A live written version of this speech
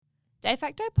De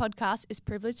Facto Podcast is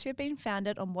privileged to have been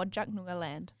founded on Wadjuk Noongar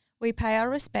land. We pay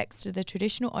our respects to the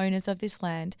traditional owners of this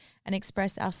land and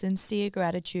express our sincere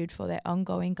gratitude for their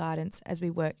ongoing guidance as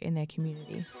we work in their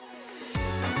community.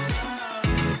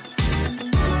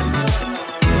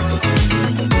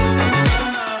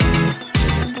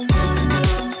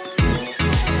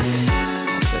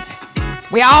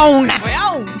 We own! We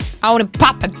own! On and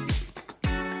popping.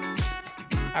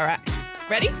 All right.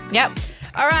 Ready? Yep.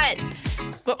 All right.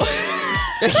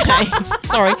 Okay.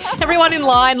 Sorry. Everyone in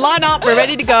line up. We're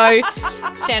ready to go.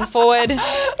 Stand forward.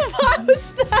 Why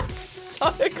was that so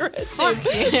aggressive?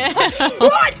 Yeah.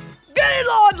 Right. Get in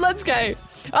line. Let's go.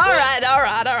 All right.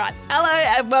 Hello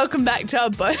and welcome back to our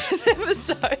bonus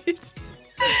episode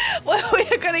where we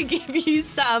are going to give you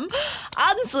some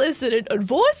unsolicited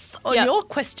advice on Yep. your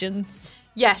questions.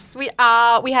 Yes, we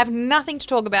are. We have nothing to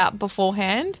talk about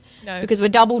beforehand because we're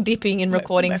double dipping in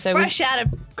recording. We're so fresh out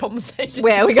of conversation.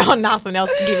 we got nothing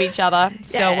else to give each other.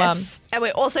 Yes. And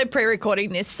we're also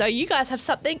pre-recording this, so you guys have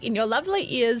something in your lovely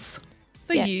ears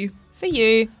for you. For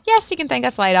you. Yes, you can thank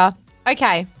us later.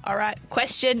 Okay. All right.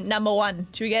 Question number 1.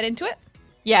 Should we get into it?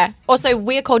 Yeah. Also,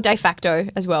 we're called De Facto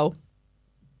as well.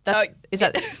 That's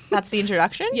Oh. that's the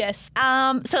introduction? Yes.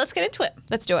 So let's get into it.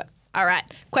 Let's do it. All right.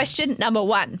 Question number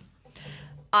 1.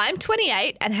 I'm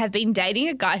 28 and have been dating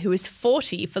a guy who is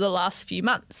 40 for the last few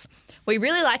months. We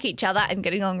really like each other and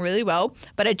getting along really well,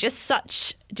 but are just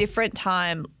such different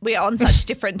time. We are on such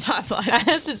different timelines.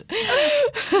 That's just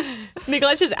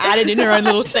Nicolette's just added in her own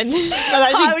little sentence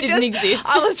that actually didn't exist.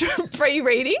 I was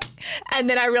pre-reading and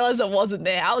then I realised it wasn't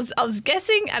there. I was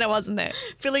guessing and it wasn't there.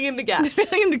 Filling in the gaps.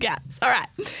 Filling in the gaps. All right.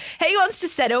 He wants to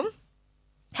settle,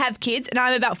 have kids, and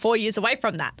I'm about 4 years away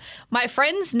from that. My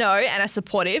friends know and are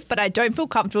supportive, but I don't feel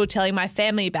comfortable telling my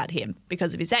family about him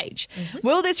because of his age. Mm-hmm.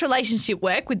 Will this relationship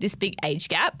work with this big age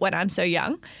gap when I'm so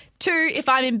young? 2, if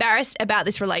I'm embarrassed about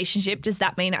this relationship, does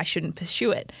that mean I shouldn't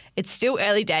pursue it? It's still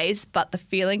early days, but the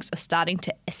feelings are starting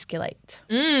to escalate.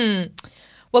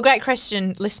 Well, great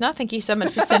question, listener. Thank you so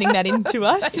much for sending that in to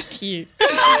us. Thank you.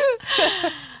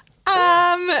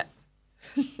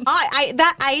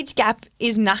 That age gap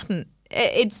is nothing.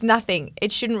 It's nothing.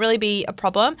 It shouldn't really be a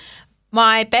problem.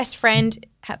 My best friend,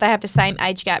 they have the same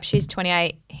age gap. She's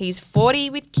 28. He's 40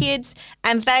 with kids,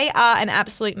 and they are an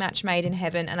absolute match made in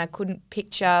heaven, and I couldn't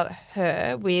picture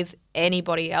her with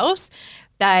anybody else.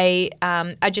 They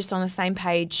are just on the same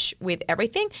page with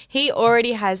everything. He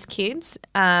already has kids.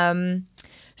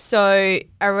 So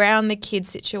around the kids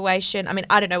situation, I mean,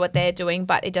 I don't know what they're doing,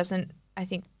 but it doesn't – I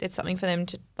think it's something for them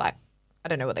to like – I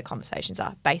don't know what their conversations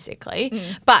are basically.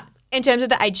 But in terms of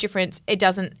the age difference, it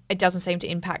doesn't seem to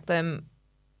impact them.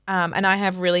 And I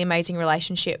have really amazing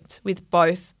relationships with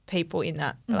both people in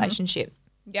that relationship.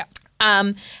 Yeah.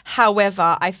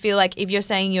 However, I feel like if you're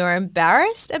saying you're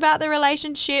embarrassed about the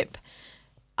relationship,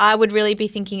 I would really be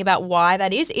thinking about why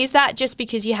that is. Is that just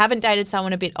because you haven't dated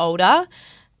someone a bit older?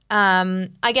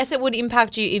 I guess it would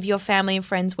impact you if your family and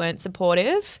friends weren't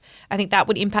supportive. I think that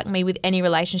would impact me with any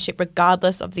relationship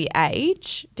regardless of the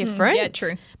age difference. Yeah,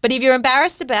 true. But if you're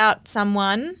embarrassed about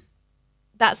someone,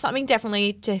 that's something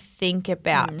definitely to think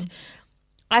about.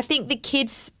 I think the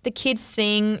kids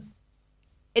thing,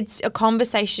 it's a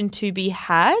conversation to be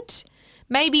had.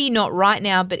 Maybe not right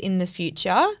now, but in the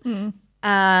future.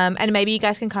 And maybe you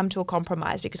guys can come to a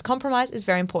compromise because compromise is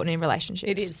very important in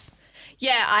relationships. It is.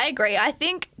 Yeah, I agree. I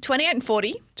think 28 and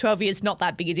 40, 12 years, not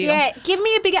that big a deal. Yeah, give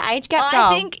me a bigger age gap,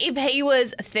 I think if he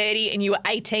was 30 and you were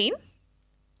 18,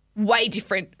 way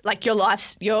different. Like your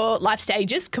life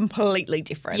stages completely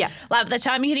different. Yeah. Like by the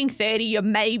time you're hitting 30, you're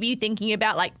maybe thinking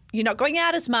about like you're not going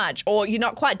out as much or you're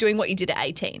not quite doing what you did at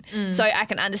 18. So I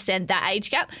can understand that age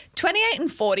gap. 28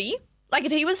 and 40, like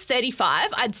if he was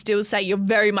 35, I'd still say you're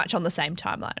very much on the same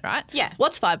timeline, right? Yeah.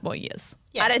 What's 5 more years?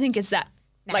 Yeah. I don't think it's that.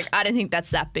 Like, I don't think that's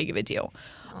that big of a deal.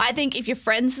 I think if your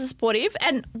friends are supportive,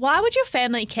 and why would your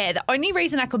family care? The only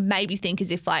reason I could maybe think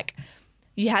is if, like,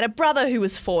 you had a brother who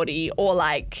was 40 or,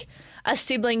 like, a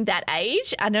sibling that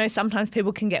age. I know sometimes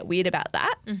people can get weird about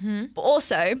that. But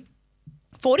also,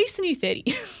 40's the new 30.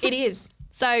 It is.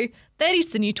 So 30's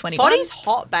the new 21. 40's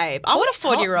hot, babe. I want a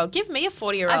 40's 40-year-old. Give me a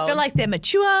 40-year-old. I feel like they're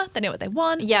mature. They know what they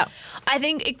want. Yeah. I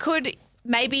think it could –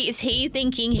 maybe is he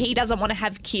thinking he doesn't want to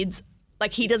have kids –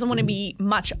 like he doesn't want to be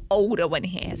much older when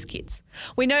he has kids.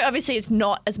 We know obviously it's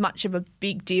not as much of a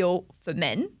big deal for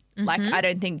men. Like I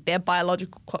don't think their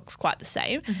biological clock's quite the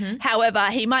same. However,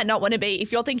 he might not want to be,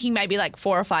 if you're thinking maybe like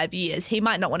 4 or 5 years, he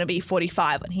might not want to be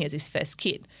 45 when he has his first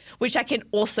kid, which I can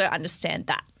also understand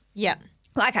that. Yeah.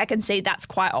 Like I can see that's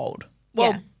quite old.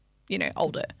 Well, Yeah. you know,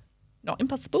 older. Not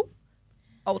impossible.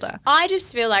 older. I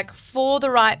just feel like for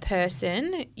the right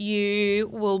person, you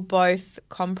will both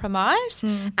compromise.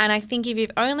 And I think if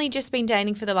you've only just been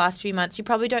dating for the last few months, you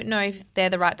probably don't know if they're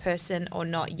the right person or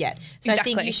not yet. So I think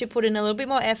Exactly. you should put in a little bit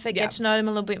more effort, Yeah. get to know them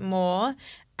a little bit more,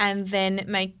 and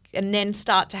then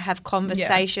start to have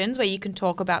conversations where you can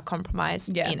talk about compromise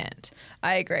in it.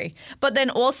 I agree. But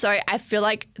then also, I feel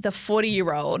like the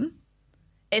 40-year-old,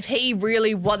 if he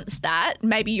really wants that,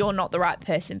 maybe you're not the right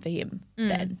person for him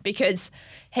then, because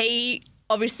he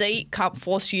obviously can't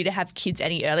force you to have kids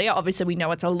any earlier. Obviously, we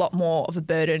know it's a lot more of a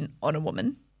burden on a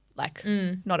woman, like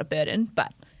not a burden,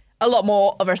 but a lot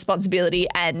more of a responsibility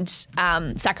and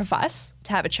sacrifice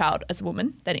to have a child as a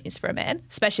woman than it is for a man,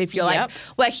 especially if you're like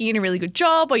working in a really good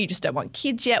job or you just don't want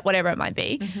kids yet, whatever it might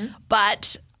be.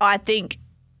 But I think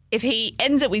if he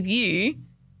ends it with you,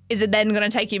 is it then going to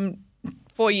take him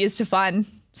 4 years to find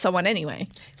someone anyway?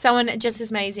 Someone just as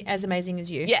amazing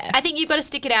as you. Yeah. I think you've got to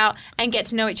stick it out and get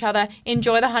to know each other,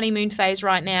 enjoy the honeymoon phase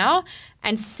right now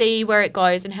and see where it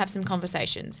goes and have some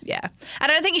conversations. Yeah.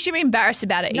 And I don't think you should be embarrassed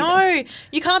about it either. No,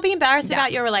 you can't be embarrassed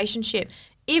about your relationship.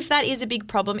 If that is a big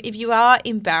problem, if you are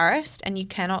embarrassed and you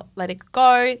cannot let it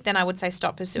go, then I would say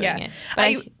stop pursuing it.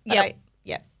 But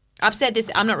I've said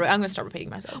this. I'm going to stop repeating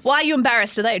myself. Why are you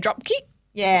embarrassed? Are they a dropkick?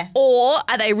 Yeah. Or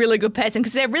are they a really good person?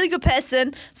 Because they're a really good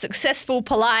person, successful,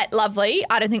 polite, lovely.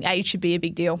 I don't think age should be a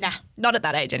big deal. Nah. Not at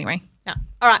that age anyway. No.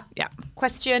 All right. Yeah.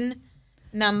 Question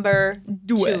number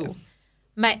 2.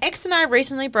 My ex and I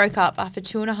recently broke up after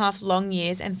 2.5 long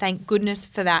years, and thank goodness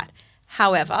for that.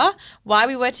 However, while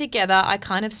we were together, I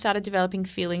kind of started developing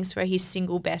feelings for his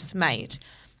single best mate.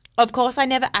 Of course, I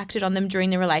never acted on them during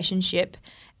the relationship,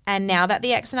 and now that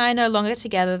the ex and I are no longer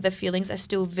together, the feelings are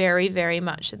still very, very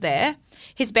much there.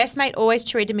 His best mate always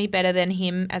treated me better than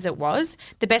him as it was.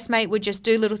 The best mate would just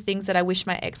do little things that I wish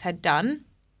my ex had done,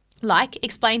 like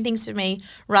explain things to me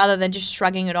rather than just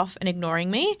shrugging it off and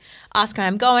ignoring me, ask how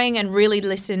I'm going and really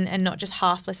listen and not just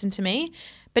half listen to me.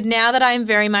 But now that I am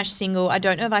very much single, I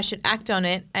don't know if I should act on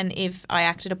it, and if I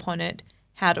acted upon it,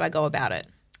 how do I go about it?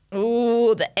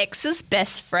 Ooh, the ex's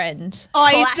best friend.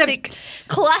 Oh,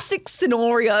 classic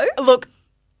scenario. Look,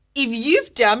 if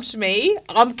you've dumped me,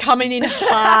 I'm coming in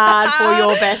hard for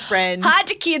your best friend. Hide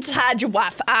your kids, hide your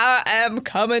wife. I am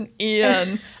coming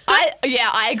in.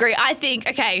 I agree. I think,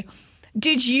 okay,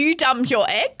 did you dump your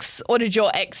ex or did your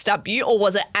ex dump you, or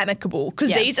was it amicable?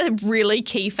 Because these are really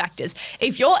key factors.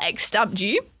 If your ex dumped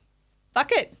you,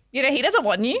 fuck it. You know, he doesn't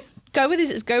want you. Go with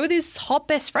his hot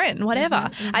best friend, whatever.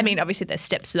 I mean, obviously there's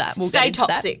steps to that. We'll Stay get into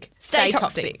toxic. That. Stay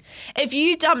toxic. If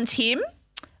you dumped him,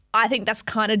 I think that's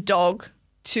kind of dog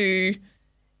to,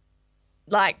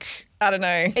 like, I don't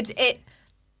know.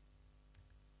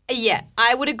 Yeah,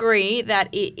 I would agree that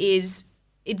it's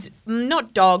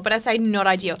not dog, but I say not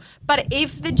ideal. But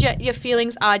if your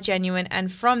feelings are genuine,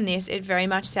 and from this, it very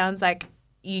much sounds like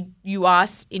you are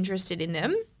interested in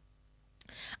them,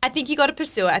 I think you got to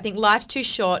pursue it. I think life's too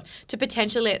short to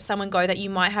potentially let someone go that you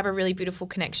might have a really beautiful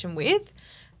connection with.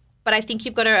 But I think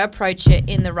you've got to approach it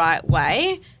in the right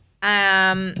way.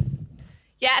 Yeah,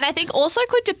 and I think also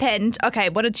could depend. Okay,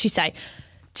 what did she say?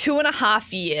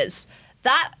 2.5 years.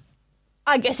 That,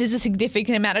 I guess, is a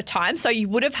significant amount of time. So you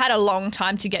would have had a long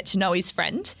time to get to know his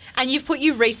friend. And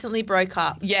you recently broke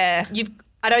up. Yeah.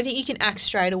 I don't think you can act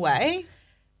straight away.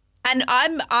 And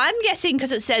I'm guessing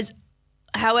because it says,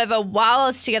 however, while I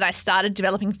was together, I started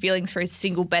developing feelings for his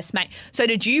single best mate. So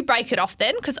did you break it off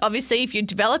then? Because obviously if you're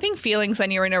developing feelings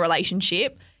when you're in a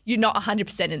relationship, you're not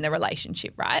 100% in the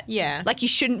relationship, right? Yeah. Like you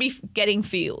shouldn't be getting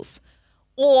feels.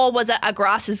 Or was it a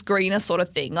grass is greener sort of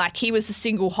thing? Like he was the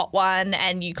single hot one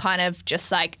and you kind of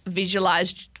just like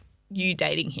visualized you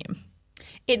dating him.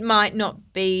 It might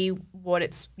not be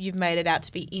what you've made it out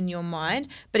to be in your mind.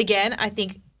 But again, I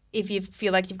think if you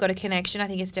feel like you've got a connection, I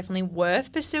think it's definitely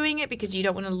worth pursuing it because you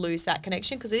don't want to lose that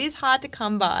connection because it is hard to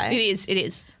come by. It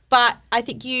is. But I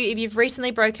think if you've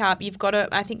recently broke up, you've got to,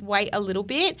 I think, wait a little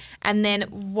bit. And then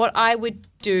what I would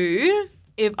do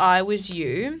if I was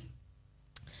you,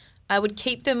 I would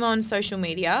keep them on social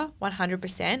media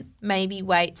 100%, maybe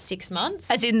wait 6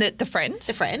 months. As in the friend?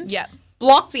 The friend. Yeah.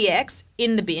 Block the ex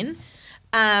in the bin.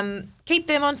 Keep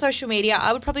them on social media.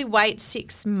 I would probably wait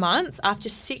 6 months. After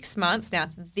 6 months, now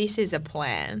this is a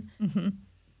plan. Mm-hmm.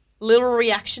 Little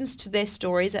reactions to their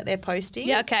stories that they're posting.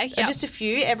 Yeah, okay. Yep. Just a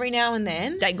few every now and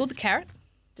then. Dangle the carrot.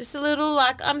 Just a little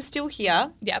like, I'm still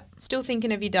here. Yep. Still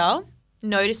thinking of you, doll.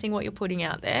 Noticing what you're putting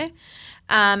out there.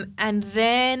 And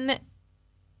then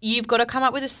you've got to come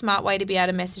up with a smart way to be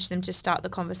able to message them to start the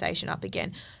conversation up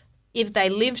again. If they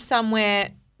live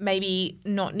somewhere maybe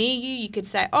not near you, you could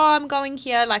say, oh, I'm going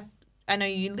here. Like, I know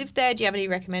you live there. Do you have any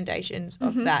recommendations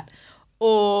of that?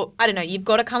 or I don't know, you've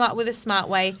got to come up with a smart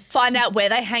way. Find out where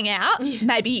they hang out,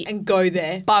 maybe and go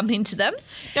there. bump into them.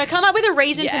 No, come up with a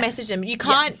reason to Yeah. message them. You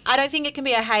can't, I don't think it can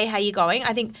be a, hey, how you going?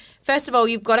 I think, first of all,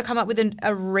 you've got to come up with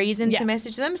a reason Yeah. to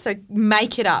message them. So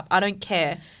make it up. I don't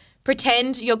care.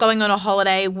 Pretend you're going on a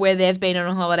holiday where they've been on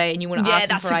a holiday and you want to ask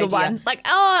them that's for a good idea. one. Like,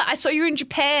 oh, I saw you in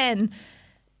Japan.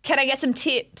 Can I get some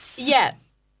tips? Yeah.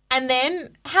 And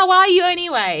then, how are you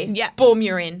anyway? Yeah. Boom,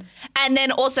 you're in. And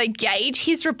then also gauge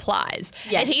his replies.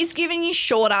 Yes. And he's giving you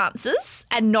short answers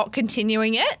and not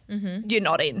continuing it, you're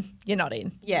not in. You're not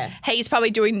in. Yeah. He's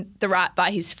probably doing the right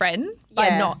by his friend by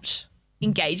Yeah. not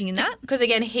engaging in that. Because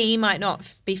again, he might not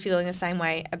be feeling the same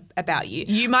way about you.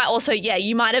 You might also,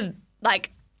 you might have,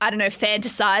 like, I don't know,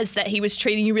 fantasized that he was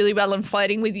treating you really well and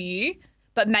flirting with you,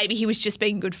 but maybe he was just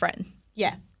being a good friend.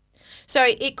 Yeah. So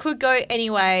it could go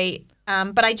anyway,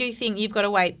 but I do think you've got to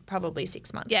wait probably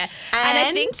 6 months. Yeah. And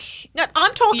I think no,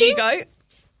 I'm talking. you go.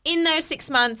 In those 6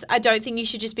 months, I don't think you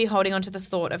should just be holding on to the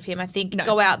thought of him. I think No.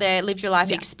 go out there, live your life,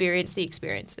 Yeah. experience the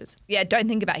experiences. Yeah, don't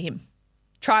think about him.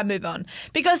 Try and move on.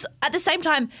 Because at the same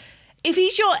time, if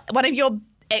he's one of your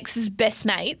ex's best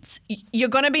mates, you're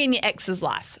going to be in your ex's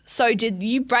life. So did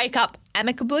you break up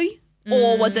amicably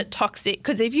or was it toxic?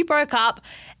 Because if you broke up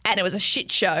and it was a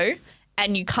shit show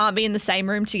and you can't be in the same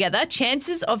room together,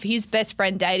 chances of his best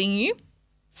friend dating you,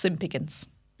 slim pickings,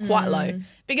 quite low.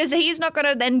 Because he's not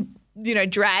going to then,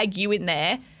 drag you in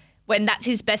there when that's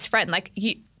his best friend. Like,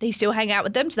 they still hang out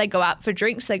with them. Do they go out for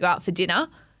drinks? Do they go out for dinner?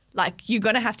 Like, you're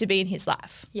going to have to be in his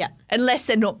life. Yeah. Unless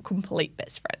they're not complete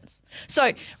best friends.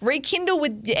 So rekindle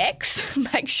with your ex.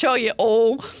 Make sure you're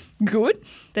all good.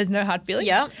 There's no hard feelings.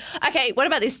 Yeah. Okay, what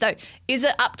about this though? Is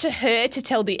it up to her to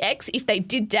tell the ex if they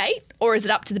did date, or is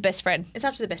it up to the best friend? It's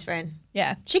up to the best friend.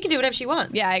 Yeah. She can do whatever she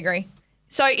wants. Yeah, I agree.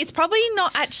 So it's probably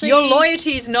not actually... Your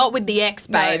loyalty is not with the ex,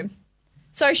 No. babe.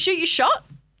 So shoot your shot,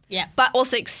 Yeah. but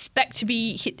also expect to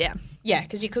be hit down. Yeah,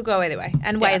 because you could go either way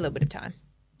and wait Yeah. a little bit of time.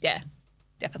 Yeah,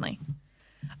 definitely.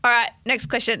 All right, next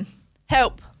question.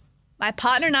 Help. My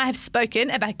partner and I have spoken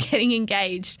about getting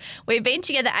engaged. We've been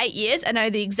together 8 years and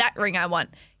know the exact ring I want.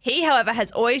 He, however,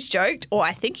 has always joked, or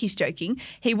I think he's joking,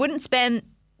 he wouldn't spend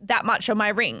that much on my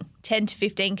ring, 10 to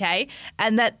 15K,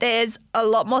 and that there's a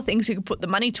lot more things we could put the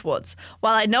money towards.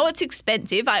 While I know it's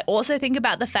expensive, I also think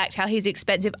about the fact how he's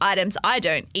expensive items I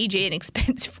don't, e.g. an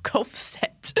expensive golf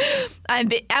set.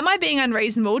 Am I being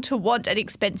unreasonable to want an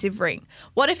expensive ring?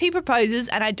 What if he proposes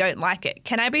and I don't like it?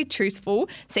 Can I be truthful,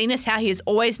 seeing as how he has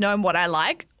always known what I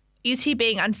like? Is he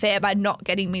being unfair by not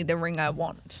getting me the ring I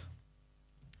want?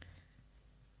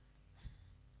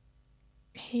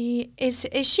 Is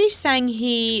she saying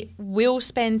he will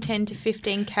spend 10 to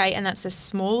 15K and that's a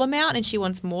small amount and she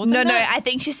wants more than that? No, I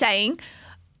think she's saying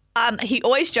he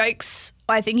always jokes,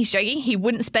 I think he's joking, he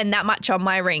wouldn't spend that much on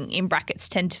my ring, in brackets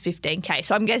 10 to 15K.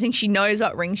 So I'm guessing she knows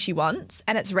what ring she wants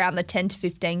and it's around the 10 to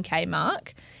 15K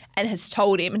mark and has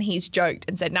told him, and he's joked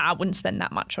and said, I wouldn't spend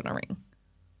that much on a ring.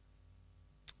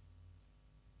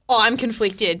 Oh, I'm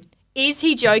conflicted. Is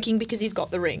he joking because he's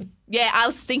got the ring? Yeah, I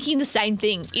was thinking the same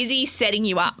thing. Is he setting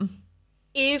you up?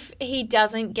 If he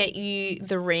doesn't get you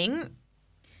the ring,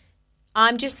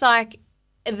 I'm just like,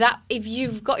 that if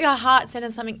you've got your heart set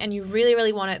on something and you really,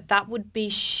 really want it, that would be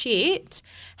shit.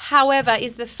 However,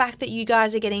 is the fact that you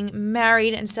guys are getting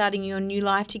married and starting your new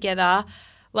life together,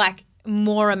 like,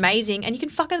 more amazing? And you can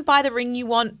fucking buy the ring you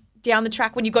want down the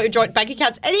track when you've got your joint bank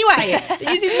accounts anyway.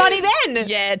 Use his money then.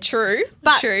 Yeah, true.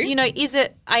 But, true. is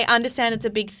it, I understand it's a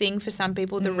big thing for some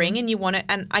people, the ring, and you want it.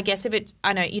 And I guess if it's,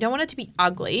 I know, you don't want it to be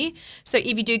ugly. So if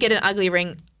you do get an ugly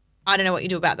ring, I don't know what you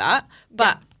do about that.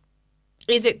 But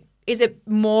is it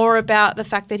more about the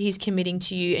fact that he's committing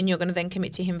to you and you're going to then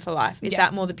commit to him for life? Is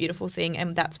that more the beautiful thing,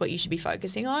 and that's what you should be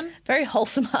focusing on? Very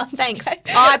wholesome answer. Thanks.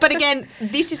 But again,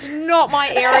 this is not my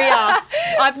area.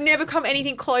 I've never come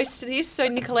anything close to this. So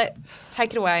Nicolette,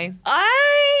 take it away.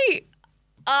 I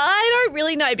don't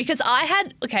really know, because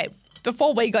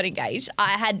before we got engaged,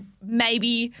 I had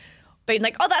maybe been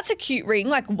like, oh, that's a cute ring,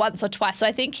 like once or twice. So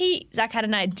I think Zach had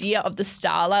an idea of the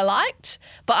style I liked,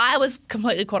 but I was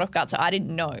completely caught off guard, so I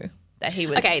didn't know that he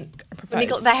was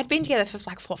Nicolette, they had been together for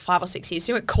like 5 or 6 years.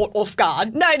 So you weren't caught off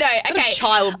guard. No, What okay. a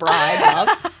child bride,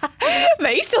 love.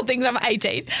 Me still thinks I'm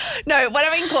 18. No, when I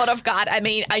mean caught off guard, I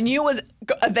mean I knew it was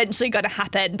eventually going to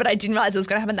happen, but I didn't realize it was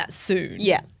going to happen that soon.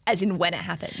 Yeah. As in when it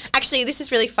happened. Actually, this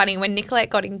is really funny. When Nicolette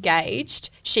got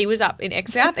engaged, she was up in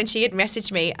Exmouth and she had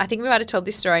messaged me. I think we might have told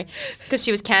this story because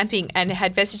she was camping and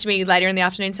had messaged me later in the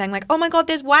afternoon saying like, oh my God,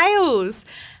 there's whales.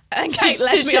 And Kate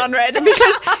left me on red.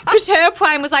 Because her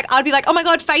plan was like, I'd be like, oh my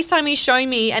God, FaceTime me, show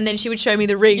me, and then she would show me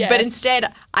the ring. Yeah. But instead,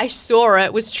 I saw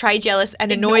it, was Trey jealous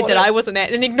and annoyed Ignored that it. I wasn't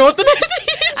there and ignored the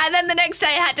message. And then the next day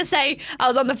I had to say, I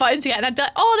was on the phone again and I'd be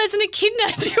like, oh, there's an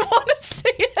echidna. Do you want to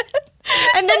see it?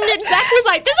 And then Zach was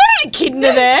like, there's not an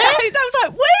echidna there. I was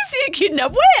like, where's the echidna?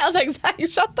 Where? I was like, Zach,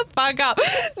 shut the fuck up.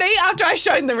 Me, after I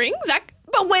showed him the ring, Zach,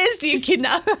 but where's the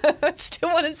echidna? I still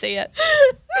want to see it.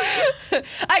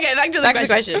 Okay, back to the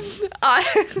question. A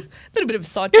little bit of a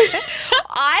side track there.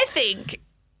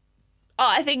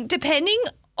 I think depending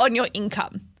on your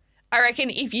income, I reckon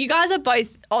if you guys are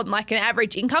both on like an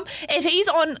average income, if he's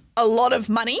on a lot of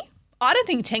money, I don't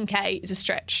think 10K is a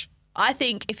stretch. I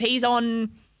think if he's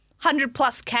on 100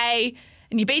 plus K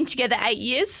and you've been together 8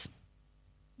 years,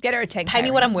 get her a 10K. Pay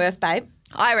me what I'm worth, babe.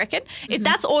 I reckon. If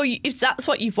that's all, if that's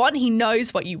what you want, he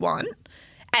knows what you want,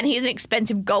 and he has an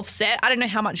expensive golf set. I don't know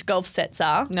how much golf sets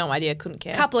are. No idea. Couldn't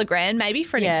care. A couple of grand maybe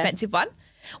for an expensive one.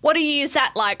 What do you use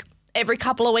that like every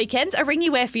couple of weekends? A ring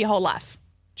you wear for your whole life.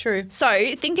 True.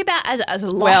 So think about as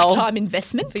a lifetime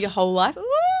investment for your whole life. Well,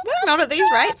 not at these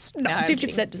rates. No,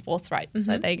 50% divorce rate.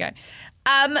 So there you go.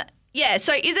 Yeah,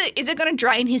 so is it going to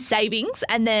drain his savings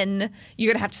and then you're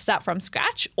going to have to start from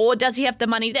scratch, or does he have the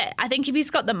money there? I think if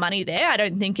he's got the money there, I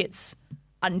don't think it's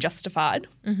unjustified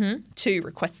to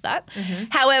request that.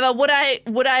 However, would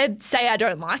I say I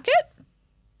don't like it?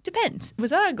 Depends.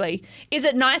 Was that ugly? Is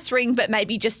it nice ring but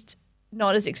maybe just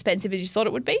not as expensive as you thought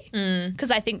it would be?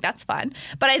 Because I think that's fine.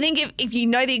 But I think if you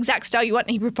know the exact style you want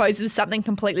and he proposes something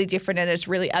completely different and it's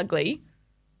really ugly,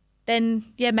 then,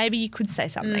 yeah, maybe you could say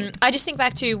something. I just think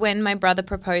back to when my brother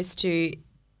proposed to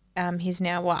his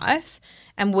now wife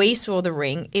and we saw the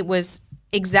ring. It was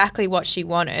exactly what she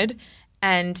wanted.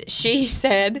 And she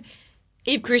said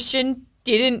if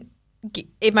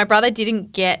my brother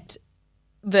didn't get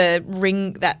the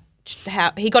ring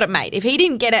how he got it made, if he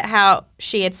didn't get it how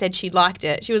she had said she liked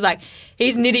it, she was like,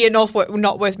 he's an idiot,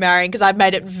 not worth marrying because I've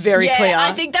made it very clear.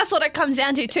 I think that's what it comes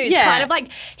down to too. It's kind of like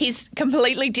he's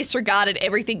completely disregarded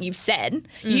everything you've said.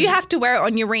 You have to wear it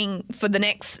on your ring for the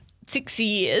next 60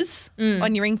 years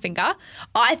on your ring finger.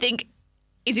 I think,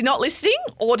 is he not listening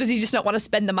or does he just not want to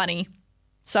spend the money?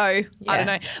 So I don't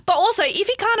know. But also, if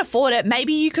he can't afford it,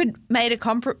 maybe you could make a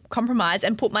compromise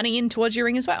and put money in towards your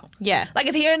ring as well. Yeah. Like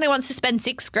if he only wants to spend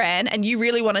 $6,000 and you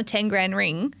really want a 10 grand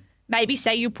ring, maybe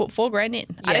say you put $4,000 in.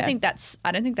 I don't think that's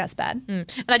bad.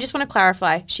 And I just want to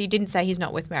clarify, she didn't say he's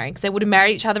not worth marrying because they would have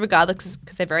married each other regardless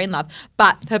because they're very in love.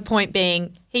 But her point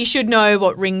being, he should know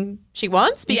what ring she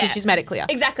wants because she's made it clear.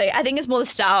 Exactly. I think it's more the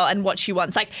style and what she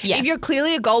wants. Like if you're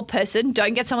clearly a gold person,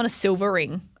 don't get someone a silver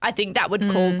ring. I think that would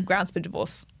call grounds for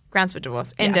divorce. Grounds for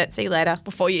divorce. End it. See you later.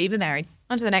 Before you're even married.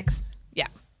 On to the next. Yeah.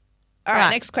 All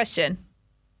right. Next question.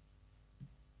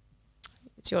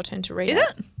 It's your turn to read. Is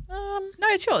it? No,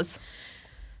 it's yours.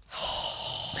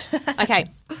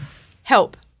 Okay.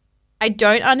 Help. I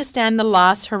don't understand the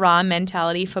last hurrah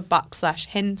mentality for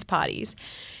buck/hens parties.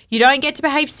 You don't get to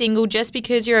behave single just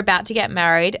because you're about to get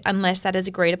married unless that is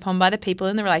agreed upon by the people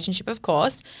in the relationship, of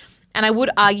course. And I would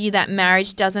argue that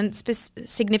marriage doesn't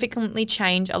significantly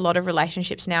change a lot of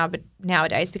relationships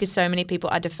nowadays because so many people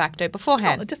are de facto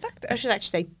beforehand. Oh, de facto. I should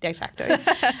actually say de facto.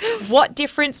 What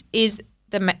difference is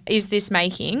this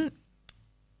making?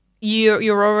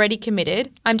 You're already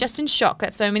committed. I'm just in shock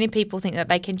that so many people think that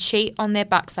they can cheat on their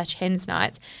buck/hens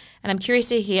nights, and I'm curious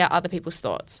to hear other people's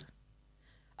thoughts.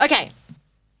 Okay.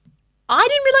 I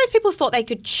didn't realise people thought they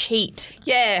could cheat.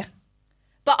 Yeah.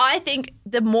 But I think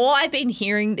the more I've been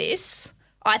hearing this,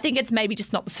 I think it's maybe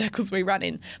just not the circles we run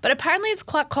in. But apparently it's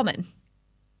quite common.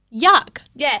 Yuck.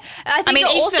 Yeah. I mean,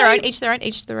 each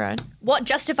their own. What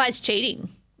justifies cheating?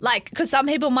 Like, because some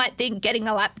people might think getting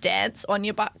a lap dance on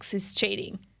your bucks is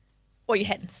cheating. Or your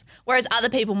hens. Whereas other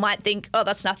people might think, oh,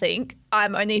 that's nothing.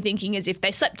 I'm only thinking as if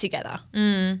they slept together.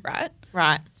 Right?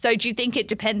 Right. So do you think it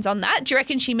depends on that? Do you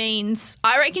reckon she means –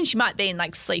 I reckon she might mean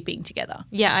like sleeping together.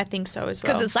 Yeah, I think so as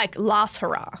well. Because it's like last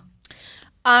hurrah.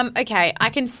 Okay, I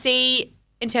can see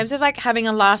in terms of like having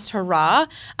a last hurrah,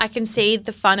 I can see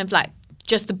the fun of like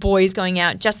just the boys going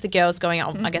out, just the girls going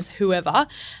out, I guess whoever,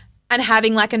 and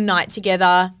having like a night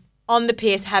together on the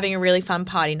piss, having a really fun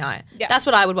party night. Yeah. That's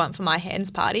what I would want for my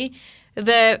hens party.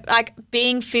 The like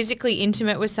being physically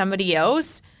intimate with somebody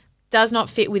else does not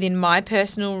fit within my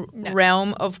personal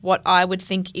realm of what I would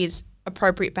think is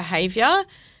appropriate behaviour.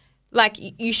 Like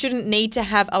you shouldn't need to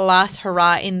have a last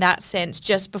hurrah in that sense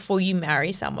just before you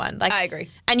marry someone. Like I agree.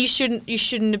 And you shouldn't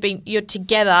have been, you're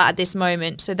together at this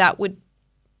moment, so that would,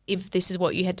 if this is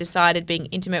what you had decided being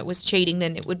intimate was cheating,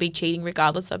 then it would be cheating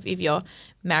regardless of if you're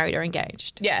married or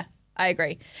engaged. Yeah, I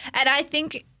agree. And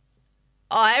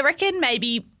I reckon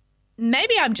maybe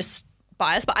I'm just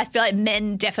biased, but I feel like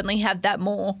men definitely have that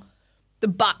more the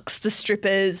bucks, the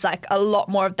strippers, like a lot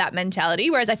more of that mentality.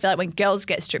 Whereas I feel like when girls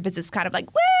get strippers, it's kind of like,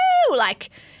 woo, like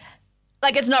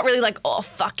it's not really like, oh,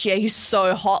 fuck yeah, he's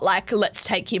so hot. Like, let's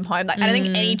take him home. Like, I don't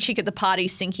think any chick at the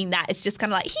party's thinking that. It's just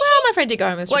kind of like, well, my friend did go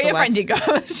home with stripper your friend wax. did go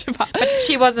home with stripper. But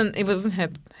it wasn't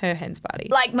her hen's party.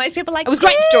 Like, most people are like, it was a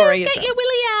great story. Get your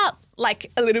willy out.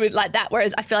 Like, a little bit like that.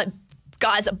 Whereas I feel like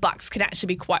guys at bucks can actually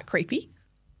be quite creepy.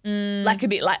 Like, a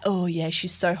bit like, oh, yeah,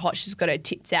 she's so hot. She's got her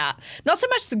tits out. Not so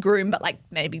much the groom, but like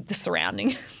maybe the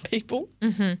surrounding people.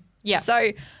 Mm-hmm. Yeah. So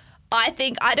I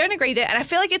think I don't agree there. And I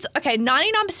feel like it's, okay,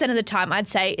 99% of the time I'd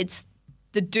say it's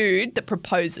the dude that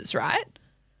proposes, right?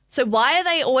 So why are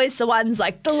they always the ones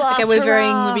like the last Okay,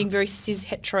 hurrah? we're being very cis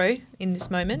hetero in this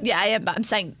moment. Yeah, I am, but I'm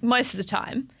saying most of the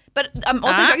time. But I'm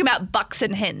also talking about bucks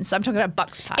and hens. So I'm talking about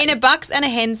bucks party. In a bucks and a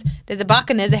hens, there's a buck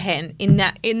and there's a hen. In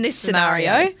this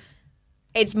scenario,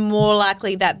 it's more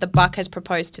likely that the buck has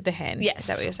proposed to the hen. Yes. Is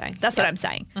that what you're saying? That's what I'm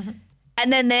saying. Mm-hmm.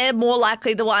 And then they're more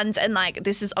likely the ones, and like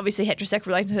this is obviously heterosexual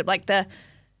relationship, like the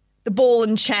ball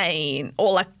and chain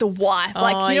or like the wife.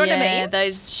 Like, you know what I mean?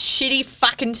 Those shitty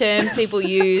fucking terms people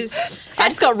use. I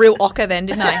just got real ochre then,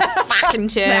 didn't I? Fucking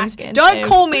terms. Don't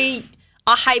call me,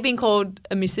 I hate being called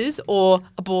a missus or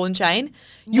a ball and chain.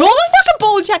 You're the fucking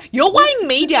ball and chain. You're weighing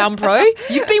me down, bro.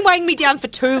 You've been weighing me down for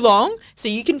too long, so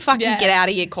you can fucking get out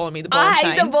of here calling me the ball and chain.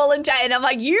 I hate the ball and chain. I'm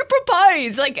like, you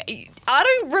propose. Like, I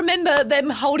don't remember them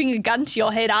holding a gun to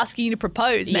your head asking you to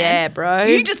propose, man. Yeah, bro.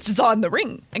 You just designed the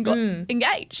ring and got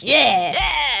engaged. Yeah.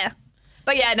 Yeah.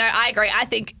 But yeah, no, I agree. I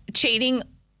think cheating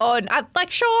on,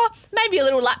 like, sure, maybe a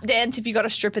little lap dance if you got a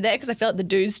stripper there, because I feel like the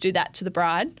dudes do that to the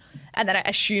bride. And then I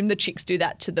assume the chicks do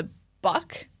that to the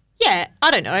buck. Yeah, I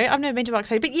don't know. I've never been to Bucks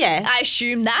Party, but yeah. I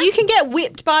assume that. You can get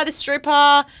whipped by the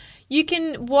stripper. You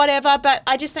can whatever, but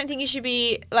I just don't think you should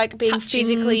be like being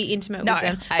physically intimate with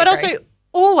them. I but agree. also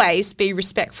always be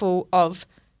respectful of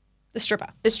the stripper.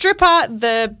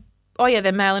 The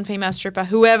male and female stripper,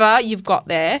 whoever you've got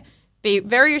there. Be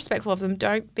very respectful of them.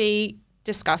 Don't be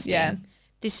disgusting. Yeah.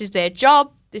 This is their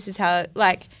job. This is how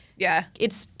Yeah.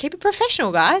 it's keep it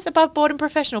professional, guys. Above board and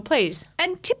professional, please.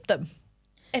 And tip them.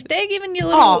 If they're giving you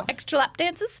little extra lap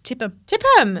dances, tip them. Tip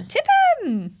them. Tip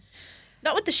them.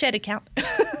 Not with the shared account.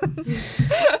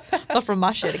 Not from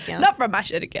my shared account. Not from my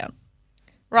shared account.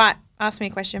 Right. Ask me a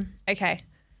question. Okay.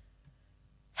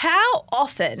 How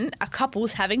often are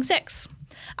couples having sex?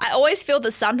 I always feel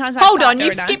that sometimes my Hold on, partner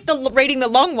you've and I- skipped reading the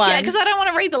long one. Yeah, because I don't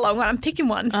want to read the long one. I'm picking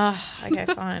one. Okay,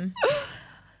 fine.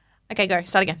 Okay, go.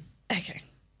 Start again. Okay.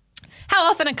 How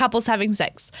often are couples having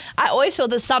sex? I always feel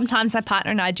that sometimes my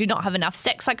partner and I do not have enough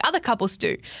sex like other couples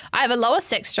do. I have a lower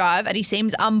sex drive and he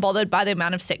seems unbothered by the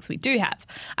amount of sex we do have.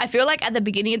 I feel like at the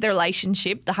beginning of the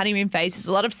relationship, the honeymoon phase is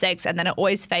a lot of sex and then it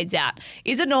always fades out.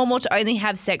 Is it normal to only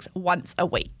have sex once a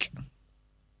week?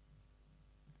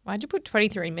 Why'd you put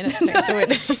 23 minutes next to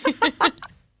it?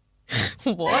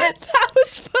 What? That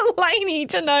was for Lainey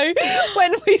to know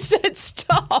when we said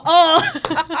stop. Oh.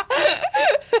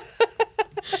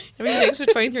 Having sex for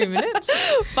 23 minutes?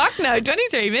 Fuck no,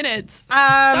 23 minutes.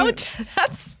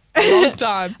 That's a long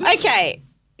time. Okay.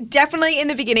 Definitely in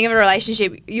the beginning of a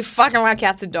relationship, you fucking like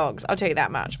cats and dogs. I'll tell you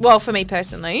that much. Well, for me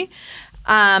personally.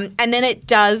 And then it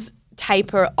does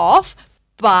taper off.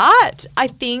 But I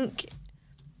think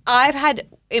I've had,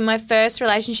 in my first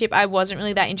relationship, I wasn't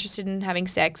really that interested in having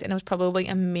sex, and it was probably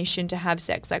a mission to have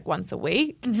sex like once a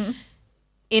week. Mm-hmm.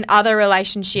 In other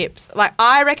relationships, like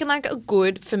I reckon like a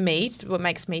good for me, what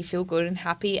makes me feel good and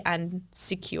happy and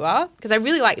secure, because I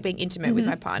really like being intimate with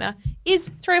my partner,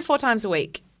 is 3 or 4 times a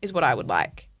week is what I would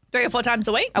like. 3 or 4 times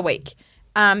a week? A week.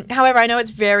 However, I know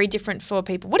it's very different for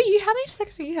people. How much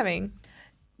sex are you having?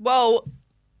 Well,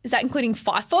 is that including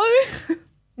FIFO?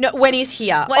 No, when he's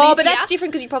here. But that's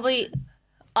different because you probably...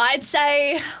 I'd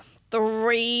say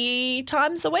 3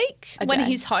 times a week when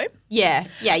he's home. Yeah.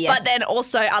 But then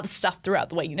also other stuff throughout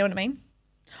the week. You know what I mean?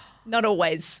 Not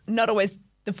always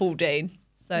the full deed.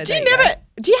 So do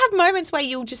you have moments where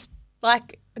you'll just I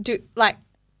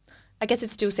guess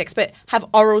it's still sex, but have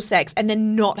oral sex and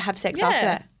then not have sex after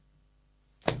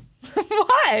that?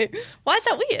 Why? Why is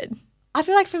that weird? I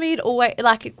feel like for me it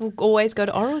will always go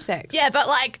to oral sex. Yeah, but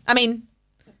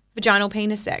vaginal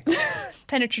penis sex.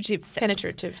 Penetrative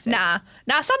sex. Nah,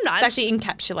 some nights. It's actually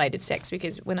encapsulated sex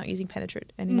because we're not using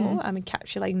penetrate anymore. I'm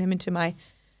encapsulating them into my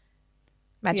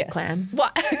magic clam.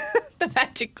 What? The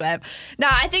magic clam. No,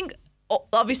 I think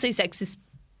obviously sex is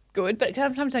good, but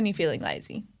sometimes when you're feeling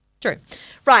lazy. True.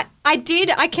 Right. I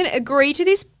can agree to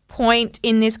this point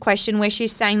in this question where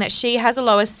she's saying that she has a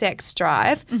lower sex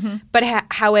drive, but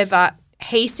however,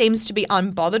 he seems to be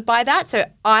unbothered by that. So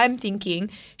I'm thinking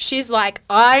she's like,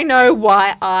 I know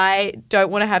why I don't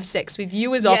want to have sex with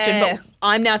you as often, Yeah. but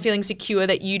I'm now feeling secure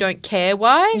that you don't care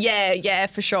why. Yeah,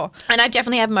 for sure. And I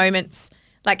definitely have moments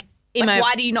like in Like, my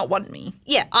why do you not want me?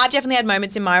 yeah, I've definitely had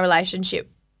moments in my relationship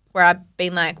where I've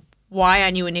been like, why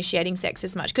aren't you initiating sex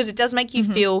as much? Because it does make you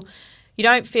feel, you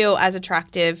don't feel as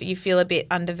attractive. You feel a bit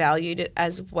undervalued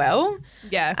as well.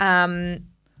 Yeah.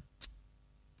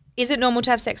 Is it normal to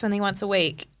have sex only once a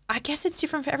week? I guess it's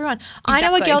different for everyone. I know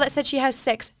a Exactly. girl that said she has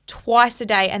sex twice a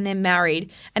day and they're married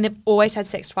and they've always had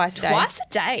sex twice a day. Twice a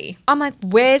day. I'm like,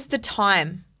 where's the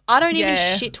time? I don't even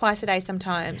Yeah. shit twice a day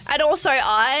sometimes. And also,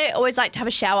 I always like to have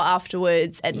a shower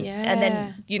afterwards and Yeah.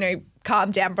 then, you know,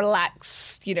 calm down,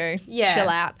 relax, you know, Yeah. chill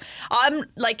out. I'm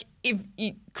like,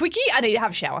 quickie, I need to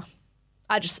have a shower.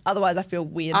 Otherwise I feel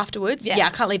weird. Afterwards? Yeah, I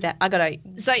can't leave that. I got to.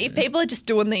 So if people are just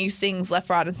doing these things left,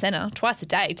 right and centre twice a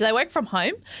day, do they work from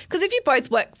home? Because if you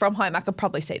both work from home, I could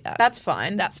probably see that. That's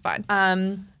fine. That's fine.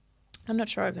 I'm not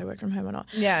sure if they work from home or not.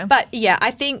 Yeah. But yeah,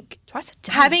 I think Twice a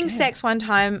day. having damn. sex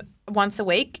once a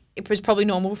week, it was probably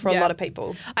normal for a Yeah. lot of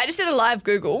people. I just did a live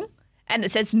Google and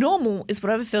it says normal is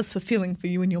whatever feels fulfilling for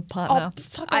you and your partner. Oh,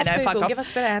 fuck I off, know, Google. fuck off. Give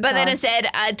us a better But then answer. it said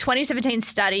a 2017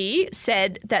 study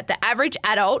said that the average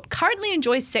adult currently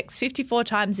enjoys sex 54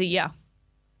 times a year.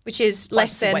 Which is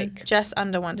less Once a than week. just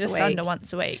under once Just a week. under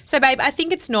once a week. So, babe, I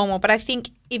think it's normal, but I think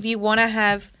if you want to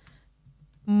have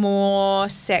more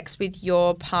sex with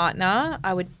your partner,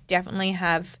 I would definitely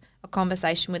have a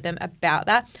conversation with them about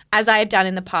that, as I have done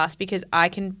in the past, because I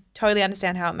can totally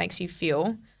understand how it makes you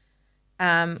feel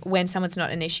when someone's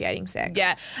not initiating sex.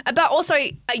 Yeah. But also,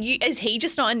 is he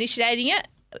just not initiating it?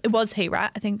 It was he, right?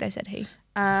 I think they said he.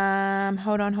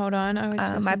 Hold on. I always feel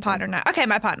My something. partner, no. Okay,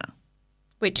 my partner.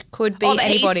 Which could be Oh, but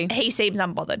anybody. He seems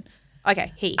unbothered.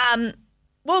 Okay, he.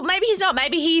 Well, maybe he's not.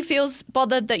 Maybe he feels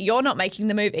bothered that you're not making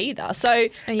the move either. So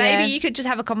Yeah. maybe you could just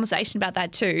have a conversation about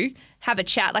that too. Have a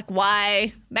chat, like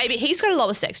why. Maybe he's got a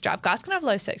lower sex drive. Guys can have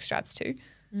low sex drives too.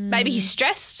 Maybe he's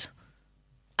stressed.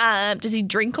 Does he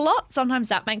drink a lot? Sometimes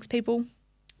that makes people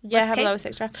less have a keen. lower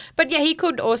sex drive. But yeah, he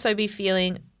could also be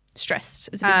feeling stressed.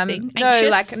 Is a big thing. no, Anxious.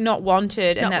 like not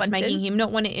wanted, and Not that's wanted. making him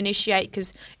not want to initiate,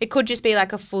 because it could just be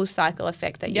like a full cycle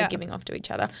effect that you're Yeah. giving off to each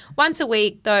other. Once a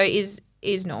week though is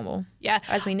normal, Yeah.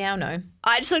 as we now know.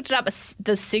 I just looked it up as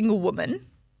the single woman.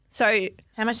 So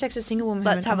How much sex a single woman?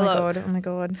 Let's have oh a my look. God, oh my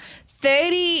god.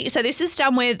 30. So this is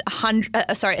done with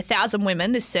 1,000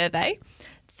 women. This survey.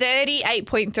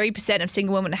 38.3% of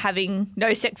single women are having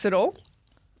no sex at all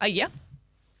a year.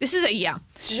 This is a year.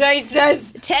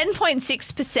 Jesus.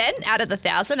 10.6% out of the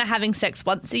 1,000 are having sex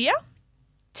once a year.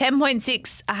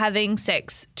 10.6 are having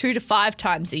sex 2 to 5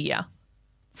 times a year.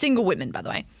 Single women, by the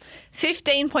way.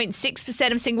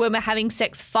 15.6% of single women are having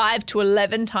sex 5 to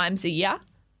 11 times a year.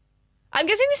 I'm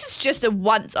guessing this is just a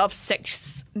once-off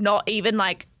sex, not even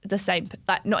like the same,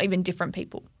 like not even different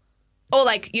people. Or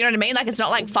like, you know what I mean? Like it's not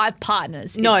like 5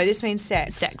 partners. No, It's this means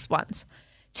sex. sex once.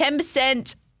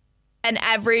 10%, an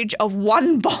average of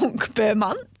 1 bonk per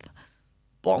month.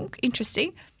 Bonk,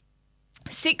 interesting.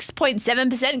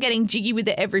 6.7% getting jiggy with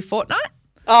it every fortnight.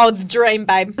 Oh, the dream,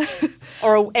 babe.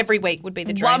 Or every week would be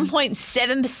the dream.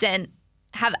 1.7%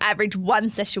 have average 1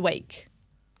 session a week.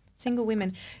 Single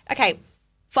women. Okay,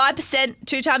 5%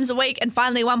 2 times a week, and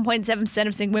finally 1.7%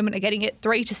 of single women are getting it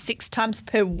 3 to 6 times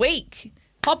per week.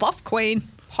 Pop off, queen.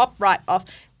 hop right off.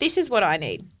 This is what I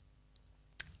need.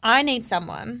 I need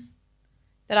someone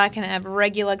that I can have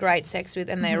regular great sex with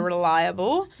and they're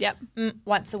reliable. Yep.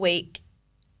 Once a week,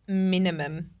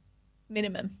 minimum.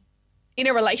 Minimum. In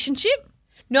a relationship?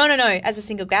 No, as a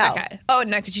single gal. Okay. Oh,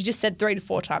 no, because you just said 3 to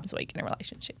 4 times a week in a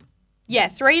relationship. Yeah,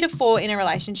 3 to 4 in a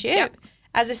relationship. Yep.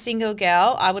 As a single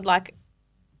girl, I would like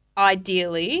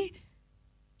ideally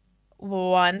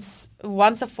once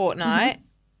a fortnight,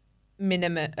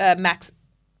 minimum, max.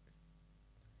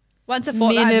 Once a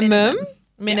fortnight.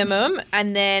 Minimum.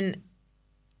 And then,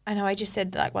 I know I just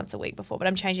said like once a week before, but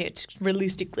I'm changing it to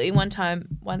realistically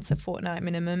once a fortnight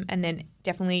minimum, and then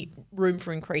definitely room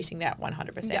for increasing that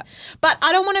 100%. Yeah. But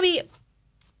I don't want to be,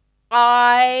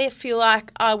 I feel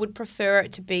like I would prefer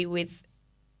it to be with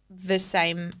the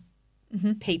same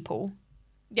people.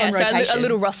 Yeah, on so rotation. a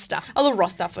little roster. A little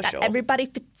roster for That sure. everybody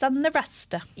fits on the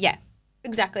roster. Yeah,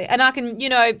 exactly. And I can,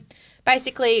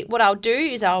 basically what I'll do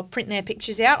is I'll print their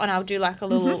pictures out and I'll do like a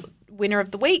little winner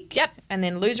of the week. Yep. And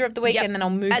then loser of the week, Yep. and then I'll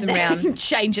move And them then around.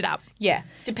 change it up. Yeah,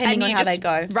 depending And on you how just they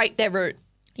go. rate their route.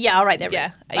 Yeah, I'll rate their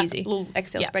Yeah, like easy. a little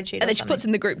Excel Yeah. spreadsheet And or then she something. puts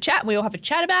in the group chat and we all have a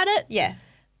chat about it. Yeah,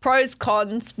 Pros,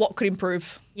 cons, what could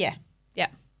improve. yeah. Yeah.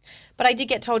 But I did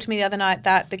get told to me the other night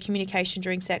that the communication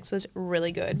during sex was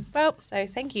really good. Well, So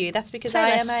thank you. That's because Say I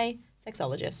less. am a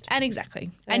Sexologist. And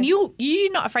exactly. And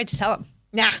you're not afraid to tell him.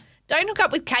 Nah. Don't hook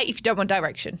up with Kate if you don't want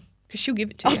direction, because she'll give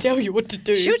it to you. I'll tell you what to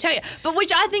do. She'll tell you. But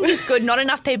which I think is good. Not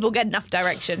enough people get enough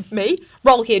direction. Me?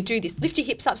 Roll here, do this. Lift your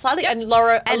hips up slightly and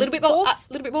lower a little bit more, a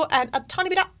little bit more, and a tiny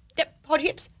bit up. Yep. Hold your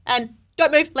hips and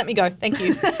don't move. Let me go. Thank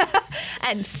you.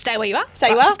 And stay where you are. Stay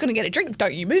I'm you are. just going to get a drink.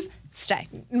 Don't you move. Stay.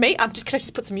 Me? Can I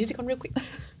just put some music on real quick?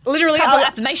 Literally. Couple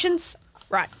affirmations.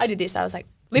 Right. I did this. I was like,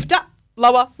 lift up,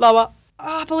 lower,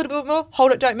 up a little bit more.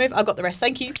 Hold it, don't move. I've got the rest.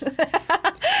 Thank you.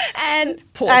 And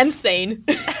pause. And scene.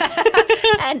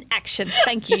 And action.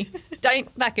 Thank you.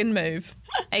 Don't fucking move.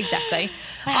 Exactly.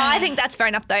 I think that's fair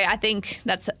enough, though. I think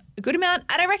that's a good amount.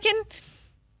 And I reckon,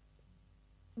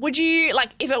 would you, like,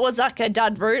 if it was like a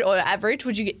dud route or average,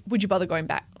 would you bother going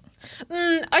back?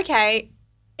 Okay.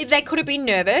 If they could have been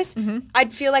nervous. Mm-hmm.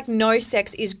 I'd feel like no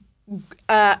sex is.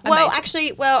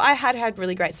 I had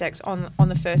really great sex on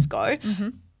the first go. Mm-hmm.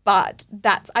 But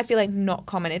that's, I feel like, not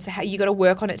common. It's how you got to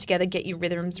work on it together, get your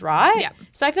rhythms right. Yeah.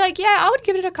 So I feel like, I would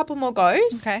give it a couple more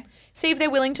goes. Okay. See if they're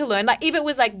willing to learn. Like if it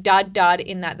was like dud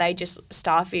in that they just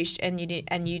starfished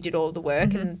and you did all the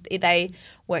work and they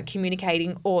weren't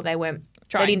communicating or they weren't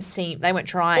trying. They weren't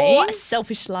trying. Or a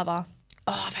selfish lover.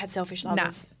 Oh, I've had selfish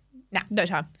lovers. Nah. No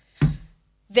time.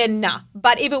 Then nah.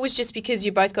 But if it was just because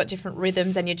you both got different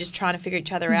rhythms and you're just trying to figure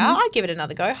each other out, I'd give it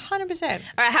another go. 100%. All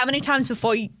right. How many times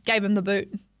before you gave him the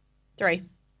boot? 3.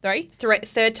 3?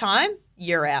 Third time,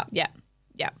 you're out. Yeah.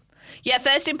 Yeah,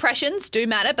 first impressions do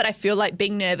matter, but I feel like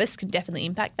being nervous can definitely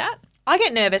impact that. I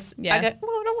get nervous. Yeah. I go, I don't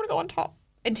want to go on top.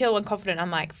 Until I'm confident, I'm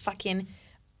like, fucking,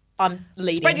 I'm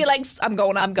leading. Spread your legs. I'm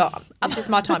going up. This is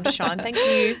my time to shine. Thank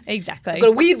you. Exactly. I've got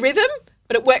a weird rhythm,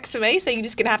 but it works for me, so you're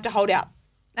just going to have to hold out.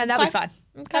 And that'll be fun.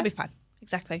 Okay. That'll be fun.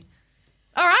 Exactly.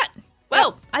 All right.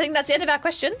 Well, I think that's the end of our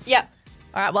questions. Yep.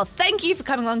 All right. Well, thank you for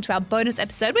coming along to our bonus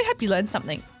episode. We hope you learned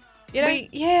something. You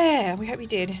know? We hope you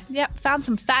did. Yep, found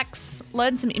some facts,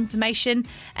 learned some information,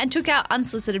 and took our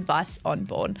unsolicited advice on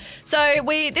board. So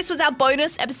this was our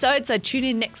bonus episode, so tune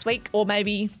in next week or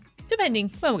maybe, depending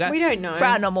where we'll go. We don't know. For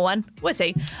our normal one. We'll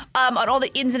see. On all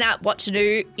the ins and outs, what to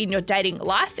do in your dating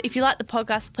life. If you like the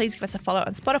podcast, please give us a follow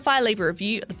on Spotify, leave a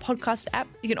review at the podcast app.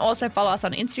 You can also follow us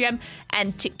on Instagram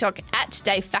and TikTok at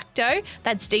DayFacto.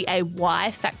 That's DAY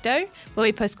Facto, where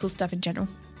we post cool stuff in general.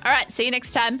 All right, see you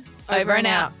next time. Over and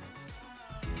out.